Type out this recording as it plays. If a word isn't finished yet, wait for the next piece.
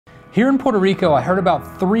Here in Puerto Rico, I heard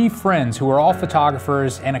about 3 friends who are all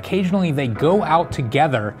photographers, and occasionally they go out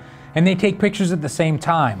together and they take pictures at the same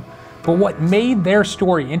time. But what made their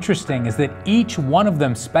story interesting is that each one of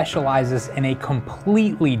them specializes in a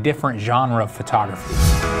completely different genre of photography.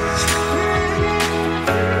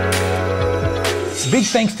 Big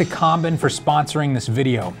thanks to Combin for sponsoring this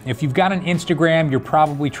video. If you've got an Instagram, you're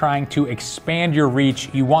probably trying to expand your reach,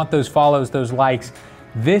 you want those follows, those likes,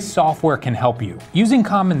 this software can help you. Using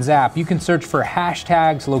Combin's app, you can search for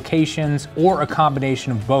hashtags, locations, or a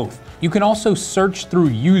combination of both. You can also search through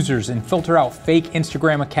users and filter out fake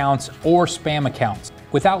Instagram accounts or spam accounts.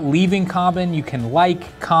 Without leaving Combin, you can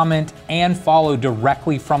like, comment, and follow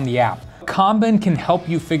directly from the app. Combin can help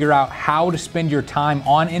you figure out how to spend your time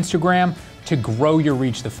on Instagram to grow your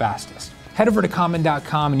reach the fastest. Head over to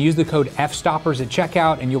Combin.com and use the code Fstoppers at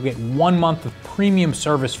checkout and you'll get 1 month of premium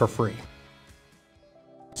service for free.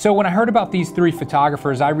 So when I heard about these 3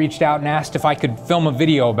 photographers, I reached out and asked if I could film a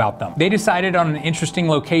video about them. They decided on an interesting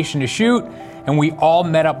location to shoot, and we all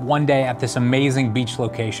met up one day at this amazing beach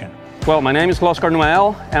location. Well, my name is Loscar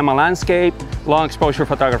Numael. I'm a landscape, long exposure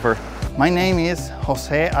photographer. My name is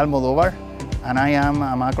José Almodóvar, and I am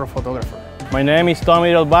a macro photographer. My name is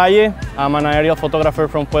Valle. I'm an aerial photographer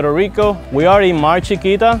from Puerto Rico. We are in Mar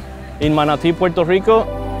Chiquita, in Manatí, Puerto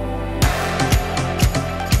Rico.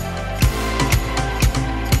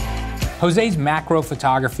 Jose's macro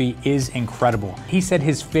photography is incredible. He said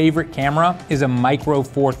his favorite camera is a micro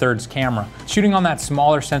 4/3 camera. Shooting on that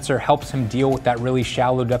smaller sensor helps him deal with that really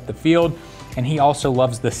shallow depth of field, and he also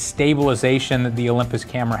loves the stabilization that the Olympus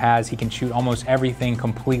camera has. He can shoot almost everything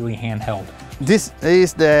completely handheld. This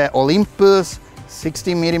is the Olympus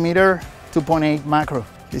 60mm 2.8 macro.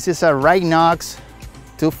 This is a Rhinox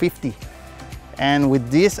 250. And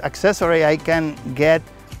with this accessory, I can get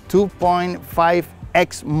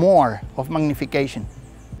 2.5x more of magnification.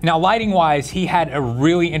 Now, lighting-wise, he had a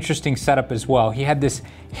really interesting setup as well. He had this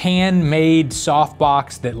handmade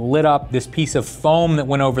softbox that lit up this piece of foam that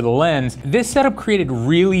went over the lens. This setup created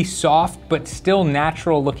really soft but still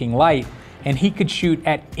natural-looking light, and he could shoot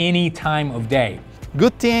at any time of day.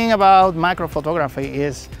 Good thing about macro photography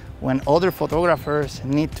is when other photographers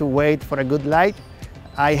need to wait for a good light,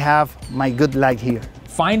 I have my good light here.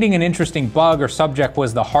 Finding an interesting bug or subject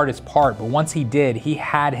was the hardest part, but once he did, he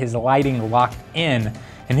had his lighting locked in,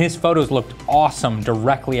 and his photos looked awesome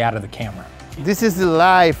directly out of the camera. This is the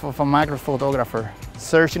life of a macro photographer,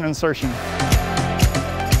 searching and searching.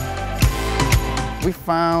 We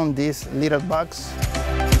found this little box.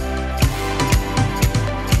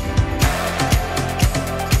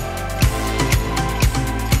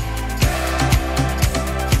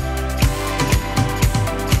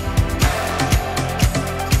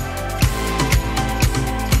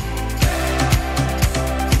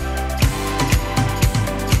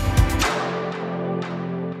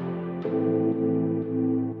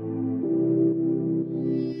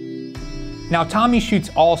 Now, Tommy shoots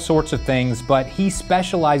all sorts of things, but he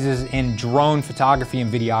specializes in drone photography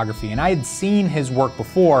and videography, and I had seen his work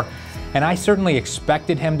before, and I certainly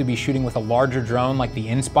expected him to be shooting with a larger drone like the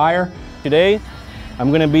Inspire. Today, I'm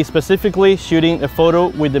going to be specifically shooting a photo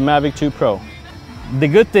with the Mavic 2 Pro. The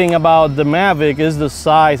good thing about the Mavic is the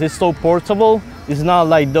size. It's so portable. It's not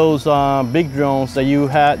like those big drones that you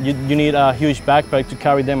need a huge backpack to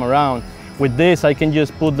carry them around. With this, I can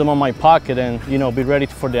just put them on my pocket and, be ready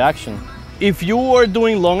for the action. If you are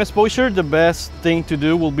doing long exposure, the best thing to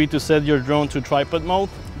do will be to set your drone to tripod mode,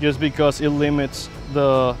 just because it limits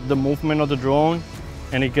the movement of the drone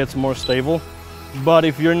and it gets more stable. But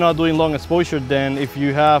if you're not doing long exposure, then if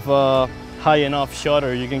you have a high enough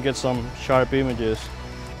shutter, you can get some sharp images.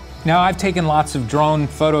 Now, I've taken lots of drone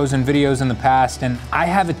photos and videos in the past, and I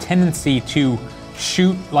have a tendency to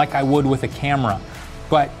shoot like I would with a camera.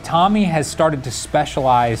 But Tommy has started to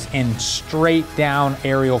specialize in straight down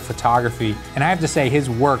aerial photography, and I have to say his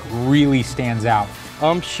work really stands out.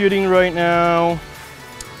 I'm shooting right now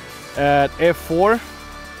at f4,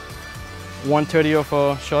 1/30 of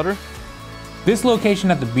a shutter. This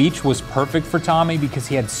location at the beach was perfect for Tommy because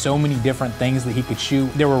he had so many different things that he could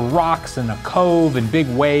shoot. There were rocks and a cove and big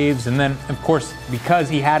waves, and then of course, because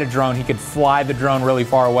he had a drone, he could fly the drone really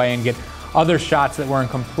far away and get other shots that were in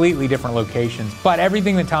completely different locations. But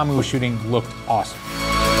everything that Tommy was shooting looked awesome.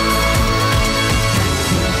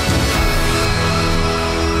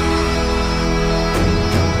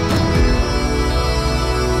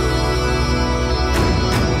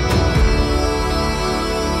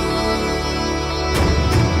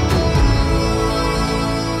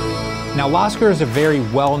 Now, Loscar is a very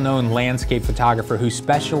well-known landscape photographer who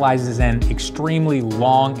specializes in extremely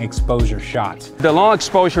long exposure shots. The long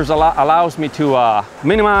exposures allows me to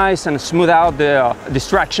minimize and smooth out the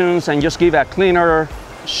distractions and just give a cleaner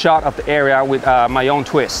shot of the area with my own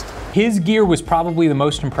twist. His gear was probably the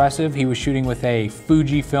most impressive. He was shooting with a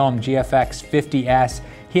Fujifilm GFX 50S.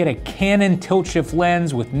 He had a Canon tilt shift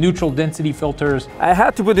lens with neutral density filters. I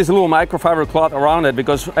had to put this little microfiber cloth around it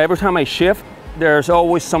because every time I shift, there's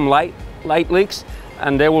always some light leaks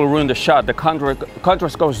and they will ruin the shot. The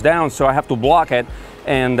contrast goes down, so I have to block it.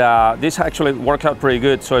 And this actually worked out pretty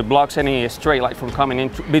good. So it blocks any stray light from coming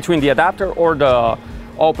in between the adapter or the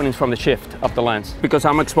openings from the shift of the lens. Because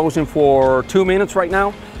I'm exposing for 2 minutes right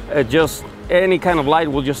now, just any kind of light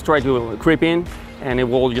will just try to creep in and it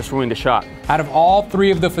will just ruin the shot. Out of all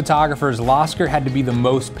three of the photographers, Loscar had to be the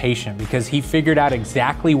most patient because he figured out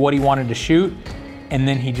exactly what he wanted to shoot, and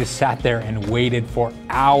then he just sat there and waited for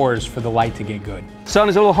hours for the light to get good. Sun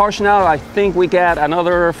is a little harsh now. I think we got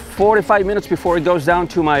another 45 minutes before it goes down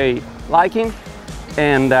to my liking,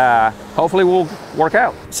 and hopefully we'll work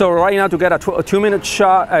out. So right now, to get a 2-minute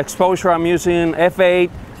shot exposure, I'm using f8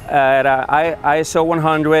 at ISO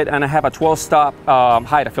 100, and I have a 12-stop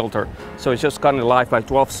hide filter. So it's just cutting the light by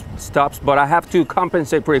 12 stops, but I have to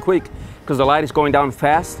compensate pretty quick because the light is going down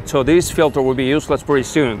fast. So this filter will be useless pretty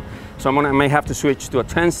soon. So I may have to switch to a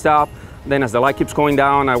 10-stop. Then as the light keeps going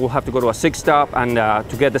down, I will have to go to a 6-stop and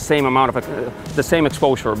to get the same amount of the same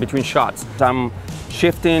exposure between shots. I'm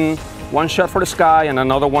shifting one shot for the sky and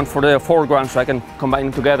another one for the foreground so I can combine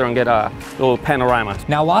them together and get a little panorama.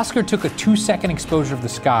 Now, Loscar took a 2-second exposure of the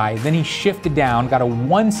sky, then he shifted down, got a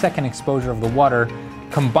 1-second exposure of the water,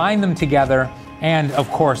 combined them together, and of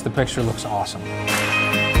course the picture looks awesome.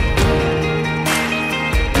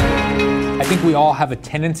 I think we all have a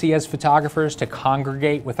tendency as photographers to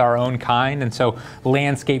congregate with our own kind, and so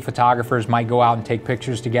landscape photographers might go out and take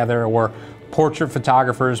pictures together, or portrait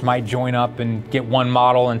photographers might join up and get one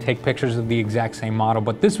model and take pictures of the exact same model.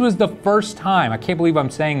 But this was the first time, I can't believe I'm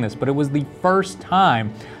saying this, but it was the first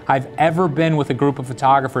time I've ever been with a group of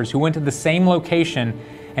photographers who went to the same location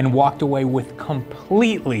and walked away with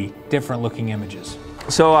completely different looking images.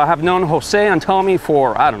 So I have known Jose and Tommy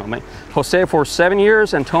for, I don't know, Jose for 7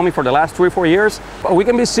 years and Tommy for the last 3 or 4 years. We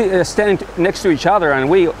can be standing next to each other and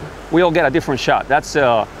we all get a different shot. That's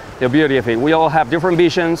the beauty of it. We all have different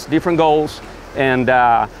visions, different goals, and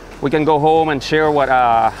we can go home and share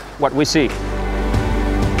what we see.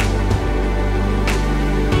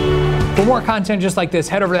 For more content just like this,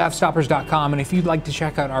 head over to fstoppers.com, and if you'd like to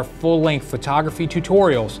check out our full-length photography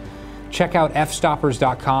tutorials, check out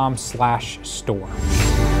fstoppers.com/store.